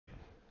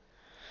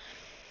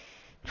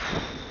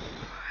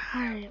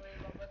Alright.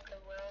 With the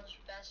world's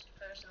best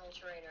personal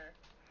trainer.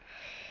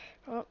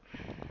 Oh,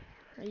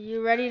 are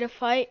you ready to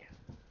fight?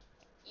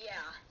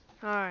 Yeah.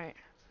 Alright,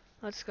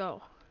 let's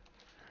go.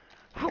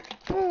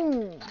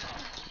 Boom!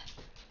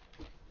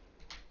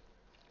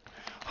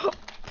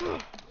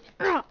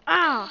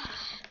 Ah!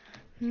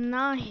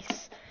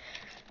 Nice.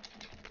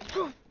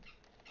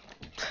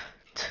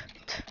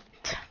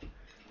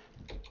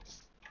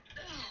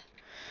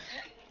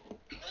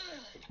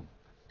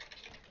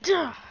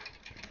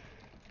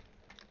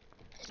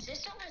 Is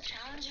this all the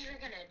challenges you're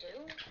gonna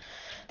do?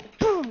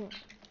 Boom!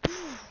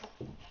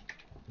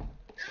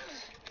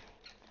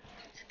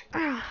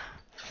 Ah!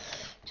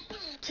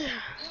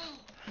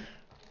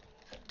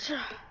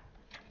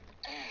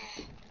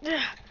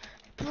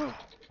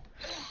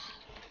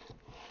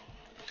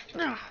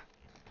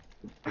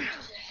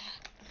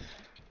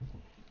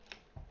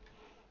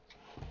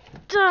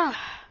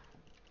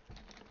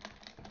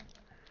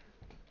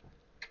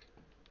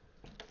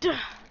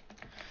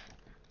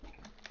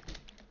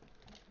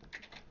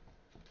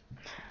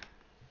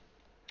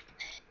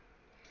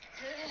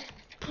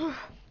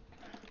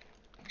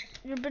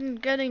 You've been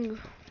getting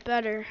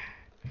better.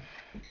 Been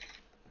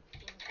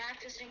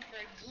practicing for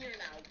a year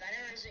now.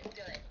 Better isn't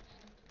good.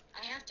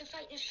 I have to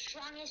fight the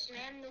strongest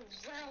man in the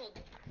world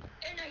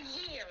in a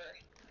year.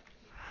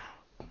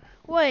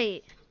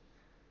 Wait,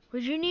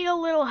 would you need a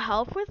little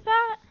help with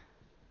that?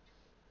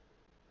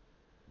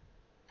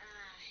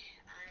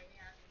 I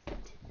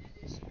have to do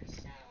this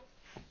myself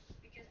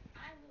because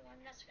I'm the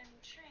one that's gonna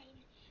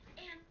train,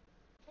 and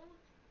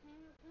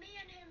me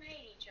and him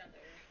hate each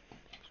other.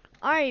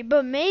 Alright,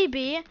 but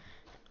maybe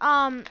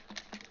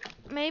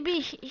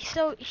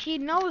he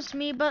knows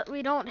me, but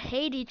we don't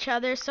hate each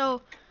other,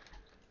 so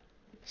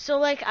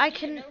like I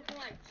can. You know who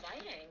I'm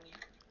fighting.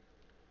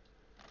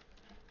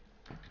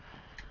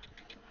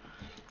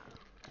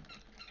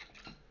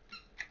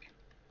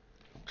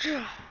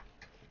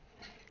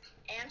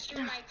 Answer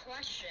my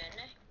question.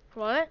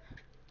 What?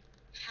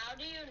 How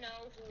do you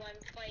know who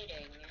I'm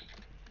fighting?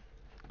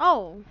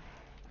 Oh,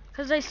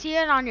 'cause I see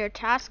it on your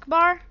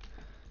taskbar.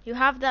 You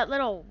have that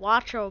little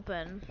watch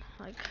open,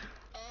 like.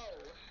 Oh,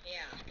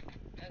 yeah.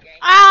 Okay.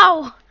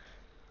 Ow!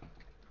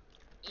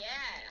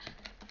 Yeah.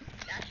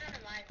 That's one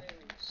of my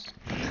moves.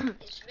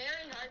 It's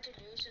very hard to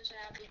do since I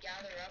have to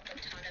gather up a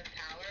ton of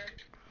power.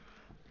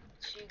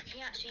 So you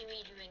can't see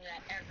me doing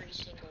that every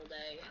single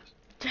day.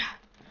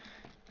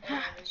 Or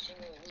every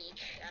single week.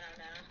 I don't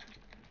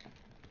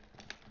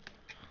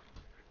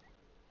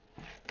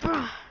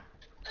know.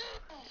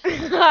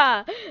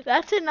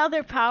 That's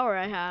another power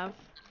I have.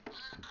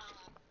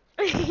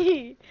 My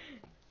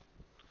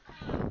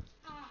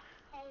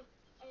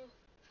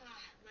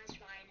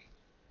spine.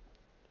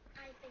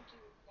 I think you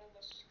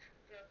almost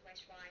broke my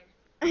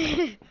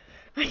spine.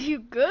 Are you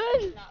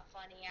good? It's not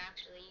funny,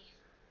 actually.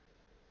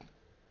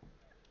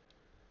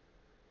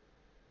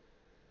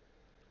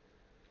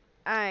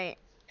 Alright.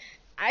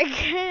 I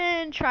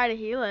can try to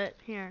heal it.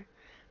 Here.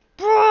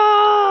 Is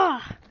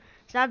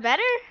that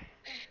better?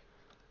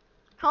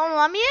 Hold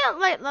on,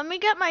 let me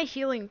get my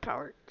healing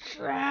power.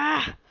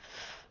 Alright.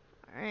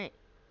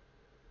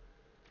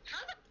 How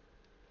the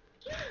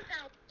healing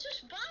power?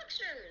 Just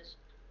boxers.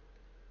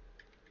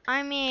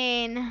 I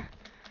mean,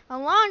 a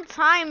long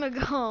time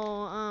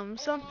ago,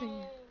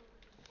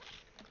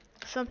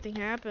 something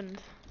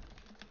happened.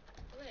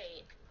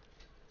 Wait.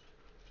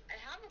 I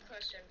have a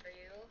question for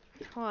you.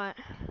 What?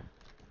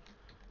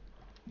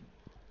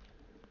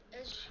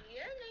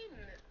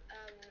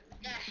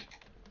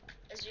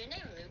 Is your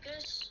name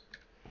Lucas?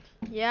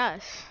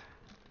 Yes.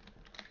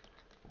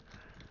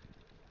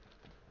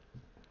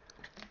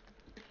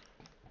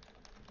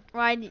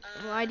 Why do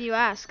you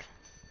ask?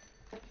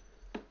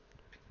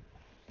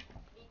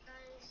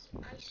 Because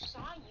I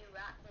saw you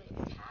at the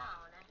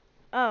town.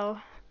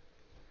 Oh.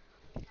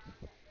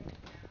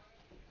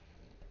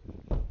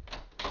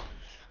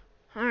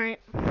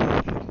 Alright.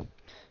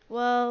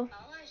 Well,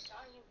 All I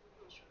saw you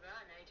was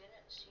run. I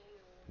didn't see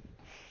you.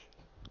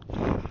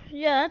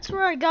 yeah, that's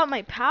where I got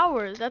my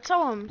powers. That's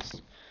how I'm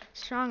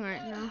strong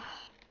right now.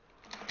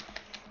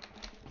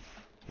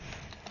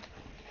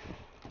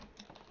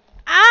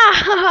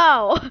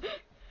 Ow!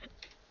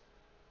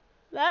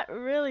 That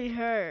really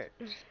hurt.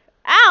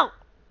 Ow!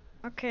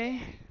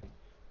 Okay.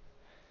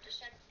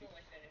 Just had to do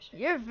my finisher.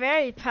 You're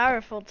very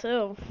powerful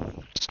too.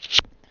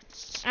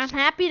 I'm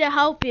happy to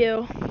help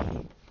you.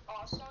 Oh,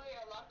 sorry,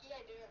 you're lucky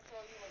I didn't throw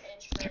you an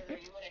inch further.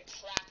 You would have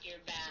cracked your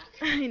back.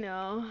 I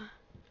know.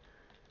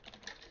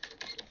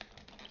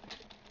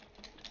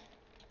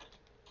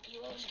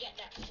 You always get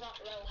that front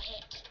row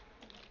hit.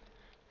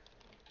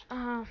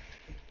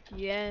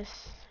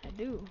 Yes, I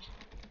do.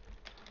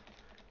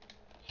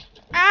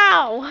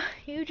 Ow!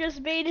 You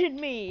just baited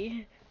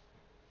me.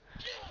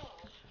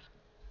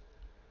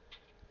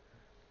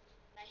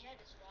 My head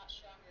is a lot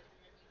stronger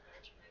than any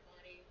parts of my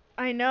body.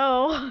 I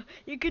know.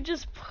 You could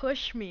just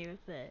push me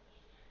with it.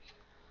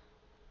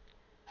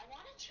 I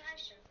want to try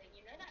something.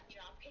 You know that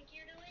drop kick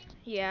you're doing?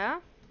 Yeah?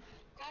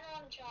 Kind of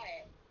want to try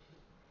it.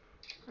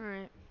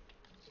 Alright.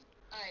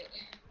 Alright.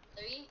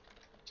 3,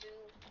 2,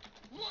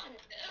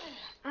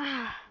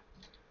 Ah.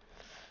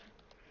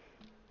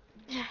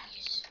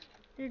 Jeez.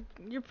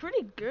 You're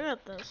pretty good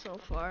at this so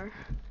far.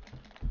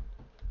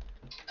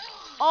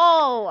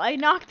 Oh, I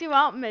knocked you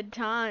out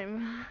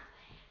mid-time.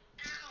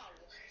 Ow.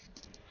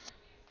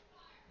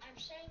 I'm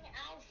saying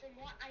ow from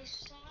what I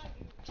saw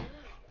you do.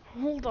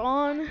 Hold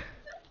on.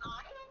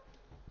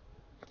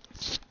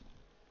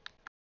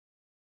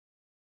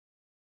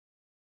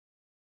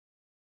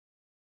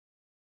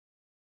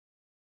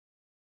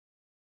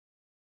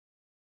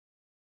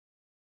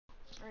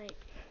 Right.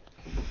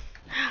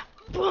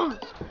 Boom.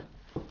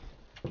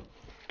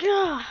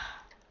 Gah.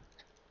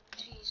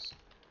 Jeez.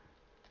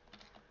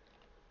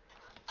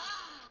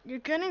 Ah. You're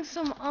getting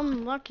some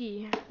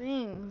unlucky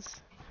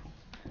things.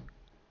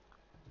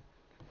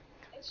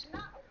 It's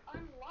not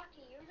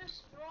unlucky. You're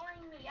just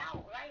throwing me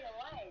out right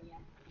away.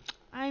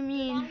 I You're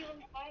mean, not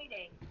even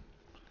fighting.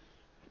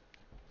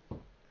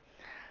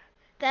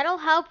 that'll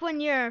help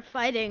when you're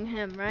fighting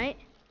him, right?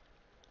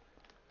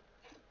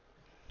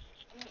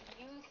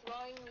 You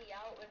throwing me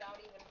out without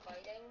even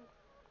fighting?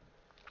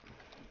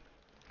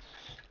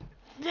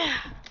 Yeah.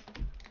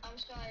 I'm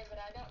sorry, but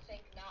I don't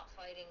think not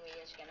fighting me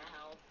is gonna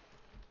help.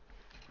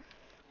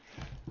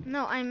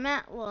 No, I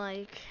meant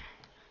like,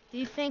 do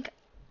you think,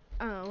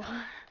 oh. Alright,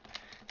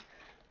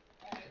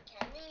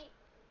 can we?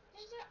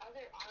 Is there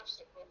other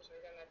obstacles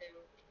we're gonna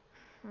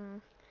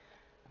do?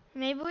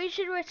 Maybe we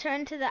should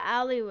return to the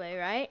alleyway,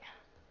 right?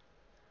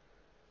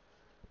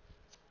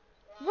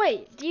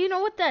 Wait, do you know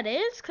what that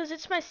is? Because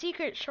it's my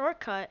secret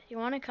shortcut. You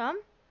want to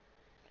come?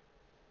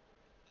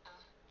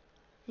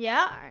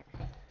 Yeah?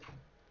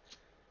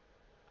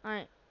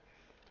 Alright.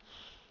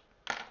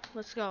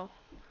 Let's go.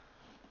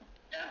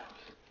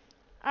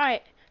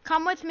 Alright,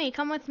 come with me,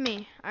 come with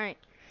me. Alright.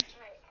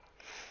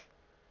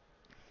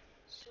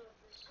 So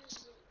this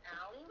is the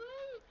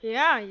alleyway?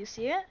 Yeah, you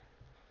see it?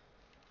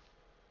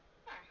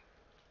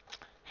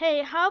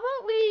 Hey, how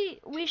about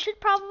we should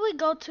probably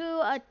go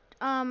to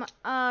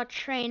a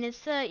train.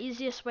 It's the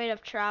easiest way to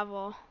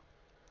travel.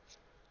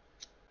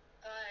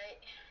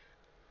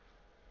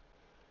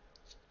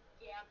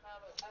 Yeah,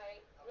 probably.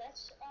 Alright,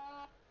 let's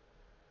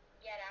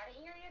get out of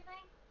here, you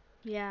think?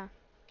 Yeah.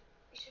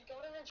 We should go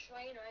to the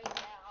train right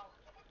now.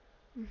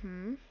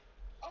 Mhm.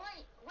 Oh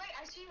wait,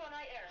 I see one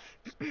right there.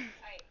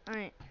 Alright.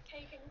 Alright.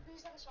 Hey, can you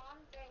please have a song?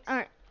 Thanks.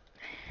 Alright.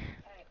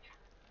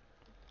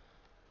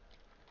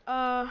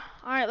 Alright.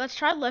 Alright, let's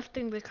try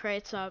lifting the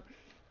crates up.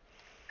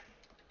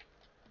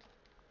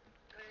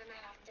 We're gonna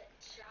have to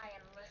try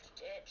and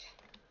lift it.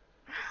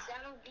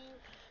 That'll be...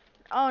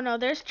 Oh no,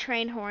 there's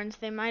train horns.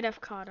 They might have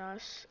caught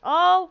us.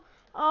 Oh!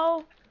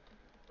 Oh!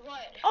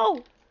 What?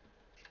 Oh!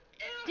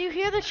 Do you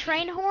hear the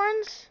train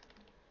horns?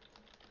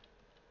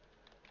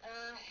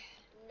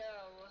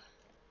 No.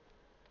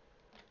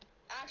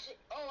 Actually,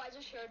 oh, I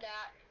just heard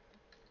that.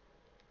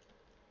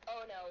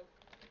 Oh no.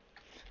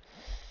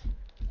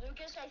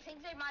 Lucas, I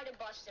think they might have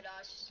busted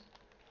us.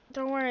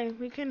 Don't worry,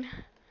 we can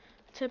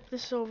tip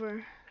this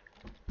over.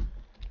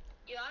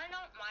 You wanna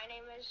know what my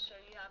name is, so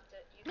you have to,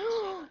 you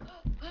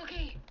can say,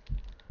 okay.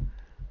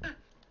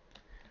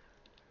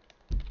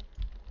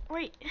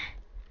 Wait.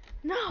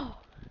 No.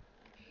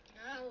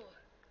 No.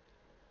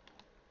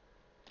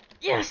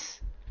 Yes!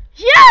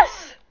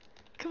 Yes!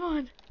 Come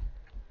on.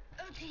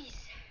 Oh, jeez.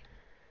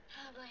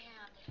 Oh, my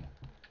hand.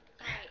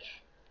 Alright.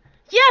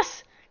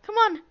 Yes! Come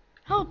on.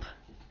 Help.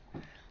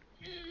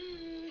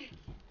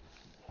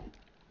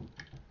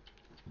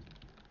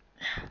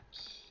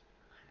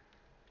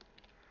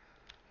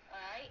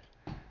 Alright.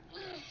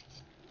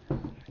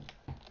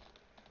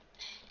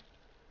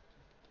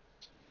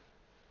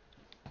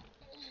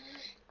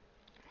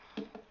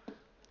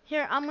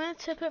 Here, I'm gonna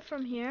tip it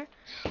from here.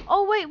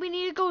 Oh wait, we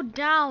need to go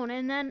down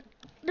and then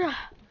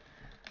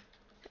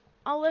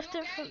I'll lift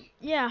it from,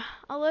 yeah,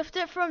 I'll lift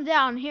it from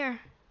down. Here,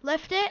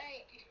 lift it.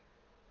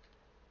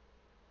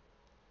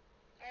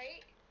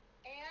 Alright.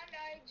 And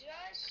I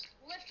just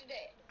lifted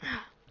it.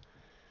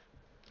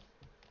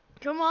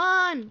 Come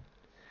on.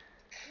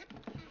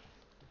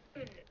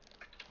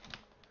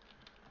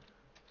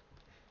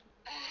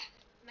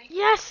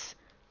 Yes.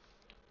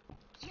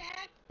 Yeah.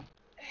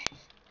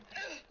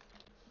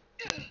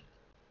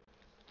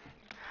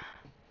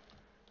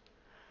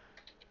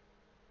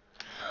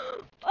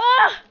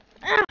 Ah!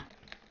 Ah!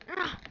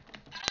 Ah!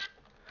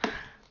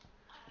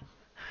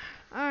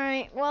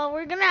 Alright, well,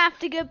 we're gonna have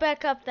to get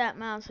back up that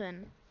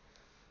mountain.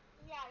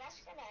 Yeah, that's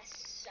gonna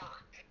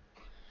suck.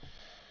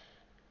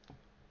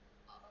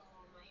 Oh,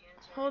 my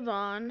hands are... Hold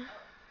on. Oh,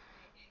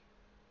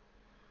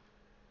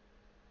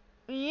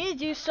 We need to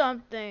do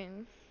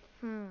something.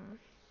 what?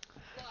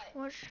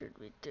 What should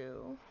we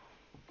do?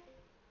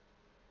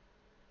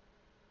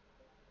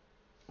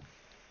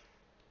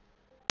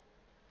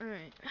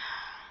 Alright.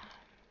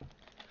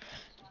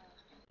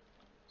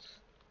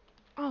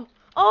 Oh.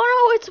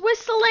 Oh no, it's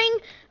whistling!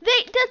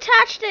 They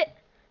detached it!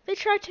 They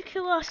tried to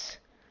kill us.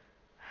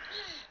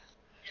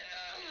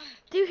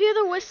 Do you hear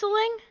the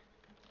whistling?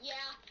 Yeah.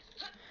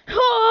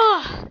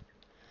 Oh!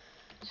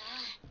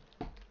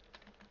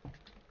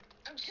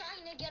 I'm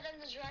trying to get in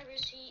the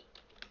driver's seat.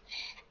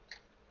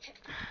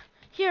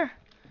 Here.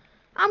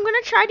 I'm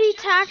gonna try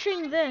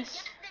detaching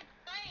this.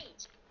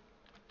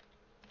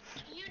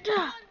 You know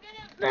I'm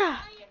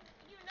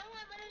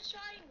gonna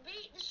try and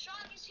beat the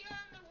strongest hero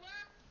in the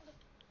world.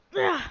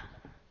 Yeah.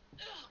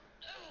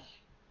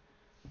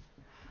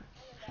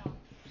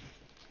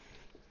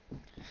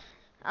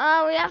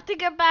 We have to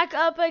get back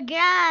up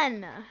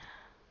again.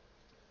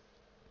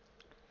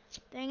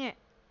 Dang it.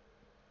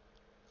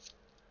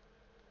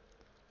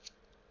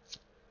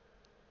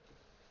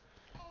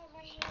 Oh,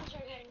 my hands are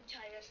getting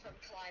tired from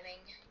climbing.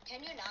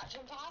 Can you not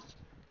jump off?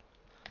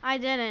 I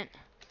didn't.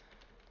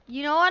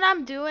 You know what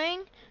I'm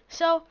doing?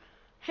 So,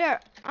 here,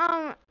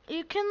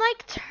 you can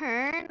like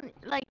turn,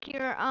 like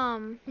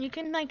you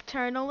can like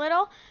turn a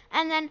little,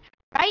 and then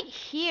right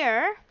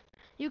here,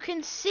 you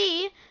can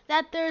see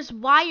that there's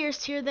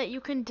wires here that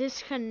you can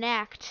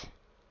disconnect.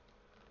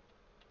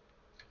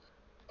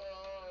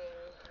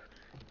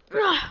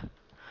 Ugh.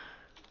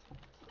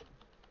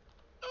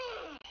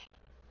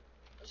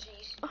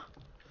 Jeez. Oh,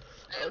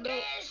 no.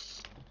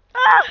 Lucas!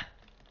 Ah!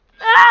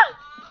 Ah!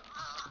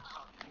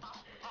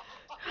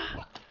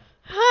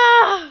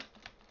 Ah!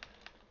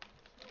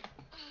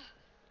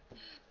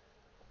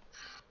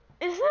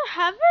 Is it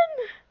heaven?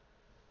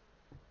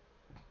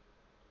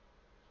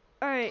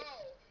 Alright.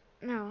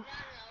 No. No,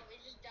 we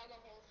just dug a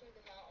hole through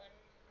the mountain.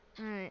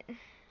 Alright.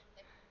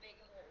 Like a big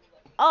hole.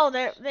 Oh,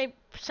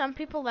 some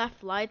people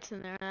left lights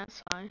in there.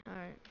 That's fine.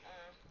 Alright.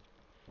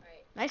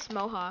 Right. Nice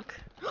mohawk.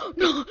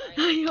 No,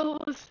 I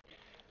almost.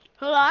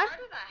 Hold on.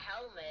 Part of a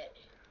helmet.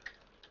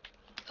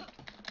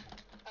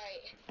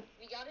 Alright,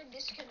 we gotta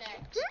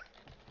disconnect.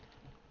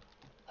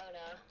 Oh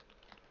no.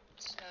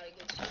 It's not a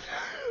good sign.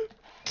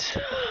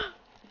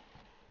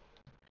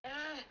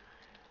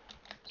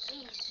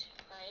 Jeez,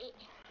 right?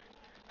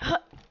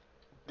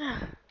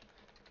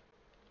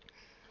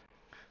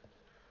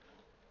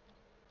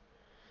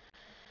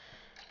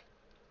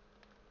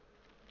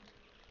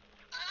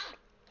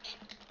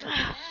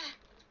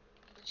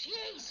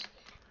 Jeez.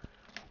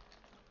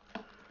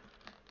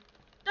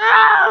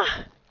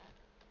 Ah!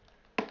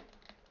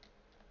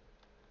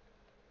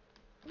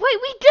 Wait,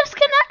 we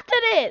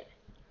disconnected it.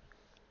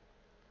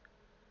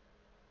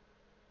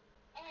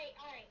 Alright.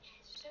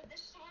 So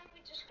this time we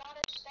just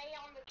gotta stay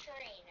on the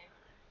train.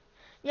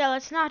 Yeah,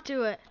 let's not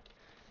do it.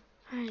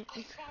 Alright.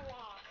 I fell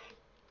off.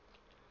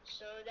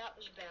 So that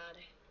was bad.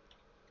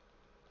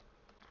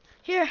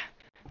 Here.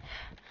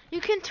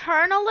 You can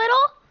turn a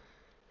little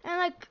and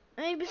like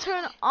maybe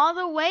turn all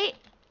the way.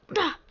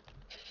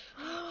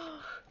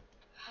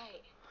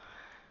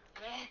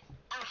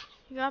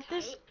 You got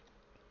this?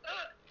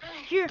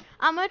 Here,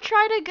 I'm gonna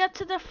try to get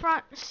to the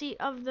front seat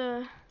of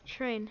the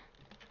train.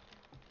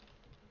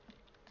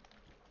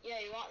 Yeah,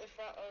 you want the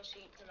front row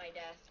seat to my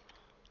death.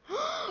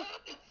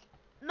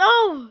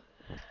 No!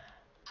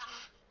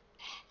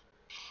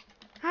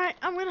 Alright,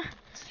 I'm gonna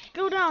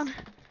go down.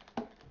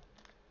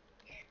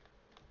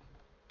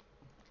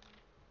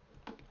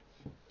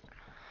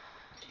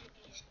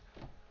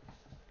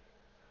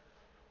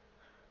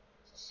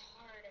 This is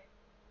hard.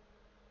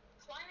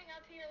 Climbing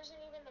up here isn't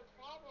even the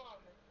problem.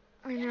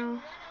 I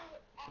know.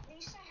 At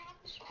least I have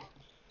the strength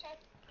to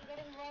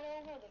getting run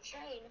over the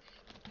train,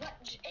 but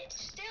it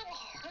still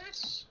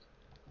hurts.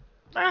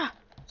 Ah!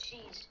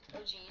 Jeez.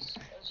 Oh jeez.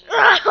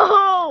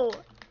 Oh! Oh,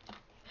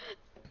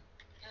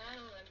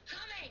 I'm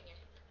coming.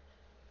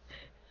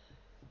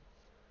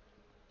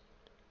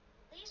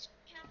 At least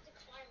we have to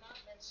climb up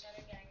instead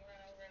of getting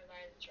run over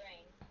by the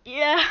train.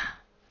 Yeah.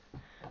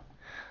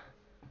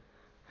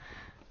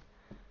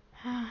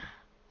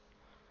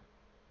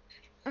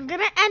 I'm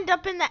gonna end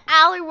up in the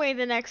alleyway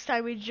the next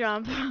time we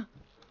jump. Yeah.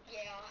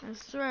 I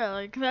swear,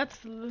 like,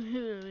 that's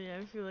literally,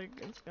 I feel like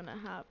it's gonna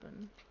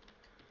happen.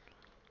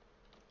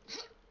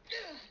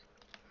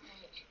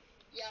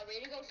 Yeah,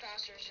 way to go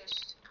faster,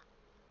 just...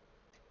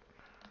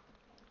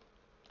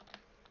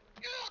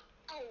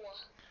 Oh!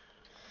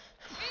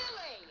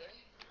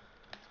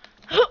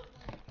 Really?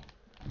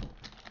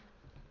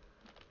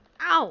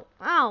 Ow!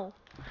 Ow!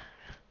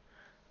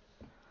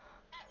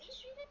 At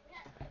least we didn't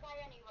get hit by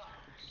any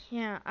rocks.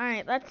 Yeah,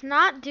 alright, let's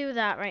not do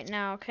that right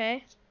now,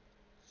 okay?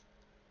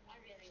 I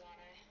really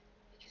wanna,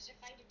 because if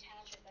I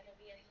detach it, that'll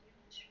be a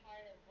huge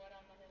part of what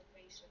I'm gonna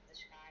face with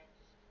this guy.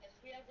 If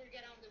we ever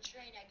get on the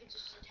train, I could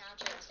just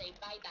detach it and say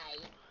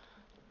bye-bye.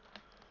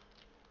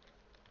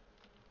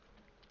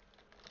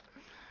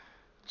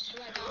 So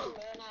I gotta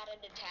learn how to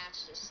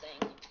detach this thing.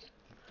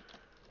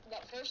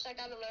 But first I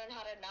gotta learn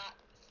how to not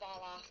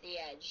fall off the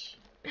edge.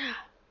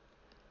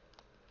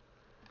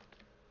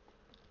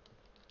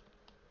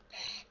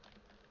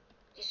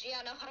 You see,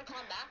 I know how to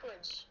climb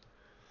backwards.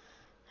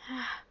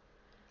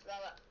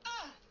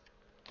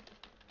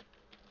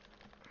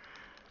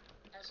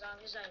 As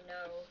long as I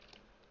know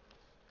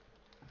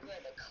where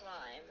to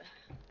climb.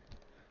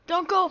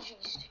 Don't go!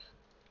 Jeez.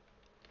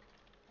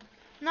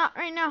 Not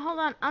right now, hold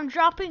on. I'm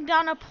dropping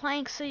down a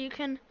plank so you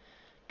can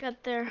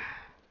get there.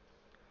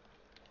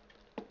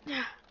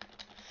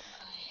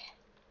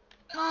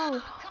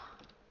 No!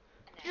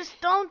 Just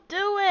don't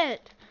do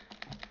it!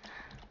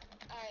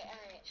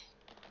 Alright.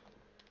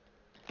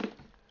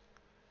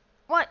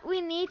 we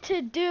need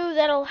to do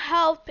that'll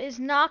help is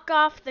knock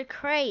off the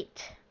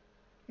crate.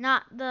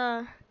 Not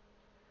the...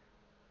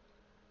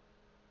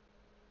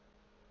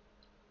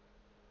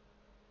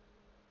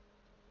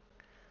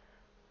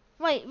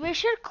 Wait, we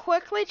should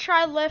quickly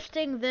try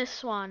lifting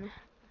this one.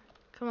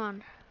 Come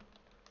on.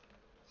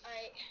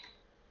 Alright.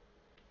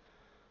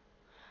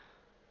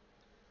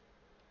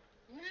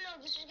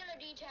 No, this is gonna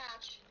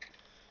detach.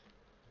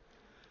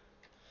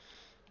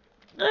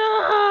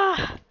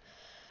 Ugh.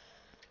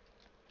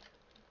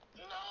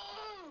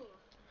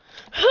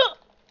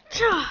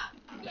 No!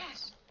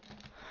 Yes!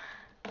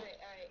 Alright.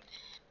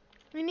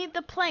 We need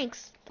the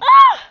planks.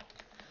 Ah!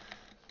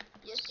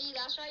 You see,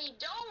 that's why you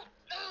don't.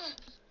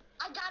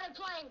 I got a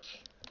plank.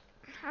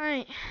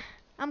 Alright.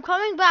 I'm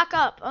coming back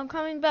up. I have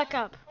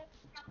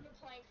a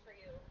plank for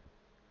you.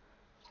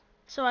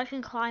 So I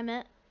can climb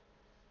it.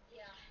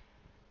 Yeah.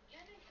 Can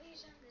I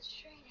please end this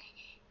training?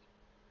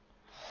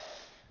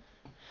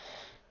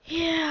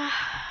 Yeah.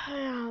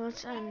 Yeah,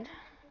 let's end.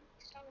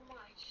 So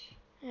much.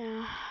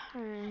 Yeah,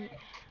 alright.